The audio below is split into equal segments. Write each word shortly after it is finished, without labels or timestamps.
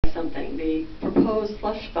the proposed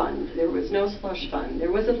slush fund. There was no slush fund.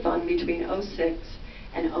 There was a fund between '06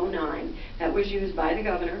 and '09 that was used by the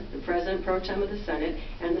governor, the president pro tem of the Senate,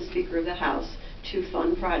 and the Speaker of the House to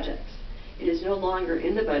fund projects. It is no longer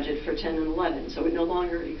in the budget for 10 and 11, so it no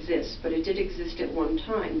longer exists, but it did exist at one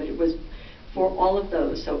time, but it was for all of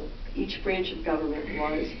those, so each branch of government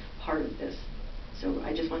was part of this. So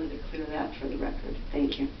I just wanted to clear that for the record.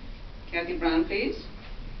 Thank you. Kathy Brown, please.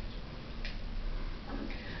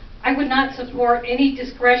 I would not support any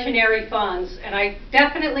discretionary funds, and I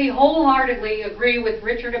definitely wholeheartedly agree with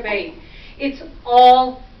Richard Abate. It's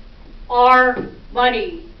all our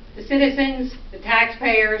money, the citizens, the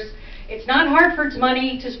taxpayers. It's not Hartford's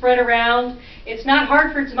money to spread around. It's not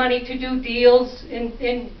Hartford's money to do deals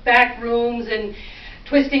in back rooms and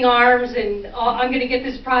twisting arms and I'm going to get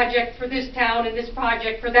this project for this town and this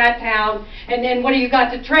project for that town, and then what do you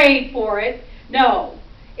got to trade for it? No.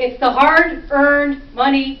 It's the hard-earned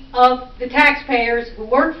money of the taxpayers who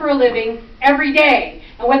work for a living every day.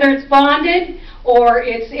 And whether it's bonded or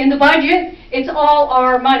it's in the budget, it's all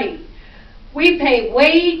our money. We pay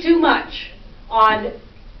way too much on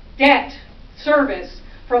debt service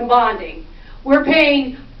from bonding. We're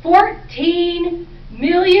paying $14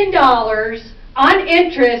 million on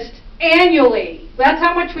interest annually. That's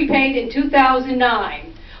how much we paid in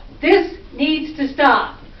 2009. This needs to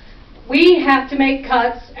stop. We have to make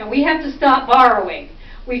cuts and we have to stop borrowing.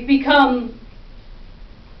 We've become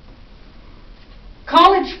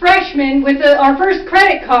college freshmen with our first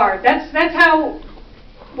credit card. That's how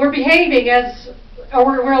we're behaving or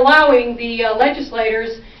we're allowing the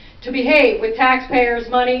legislators to behave with taxpayers'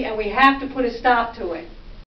 money, and we have to put a stop to it.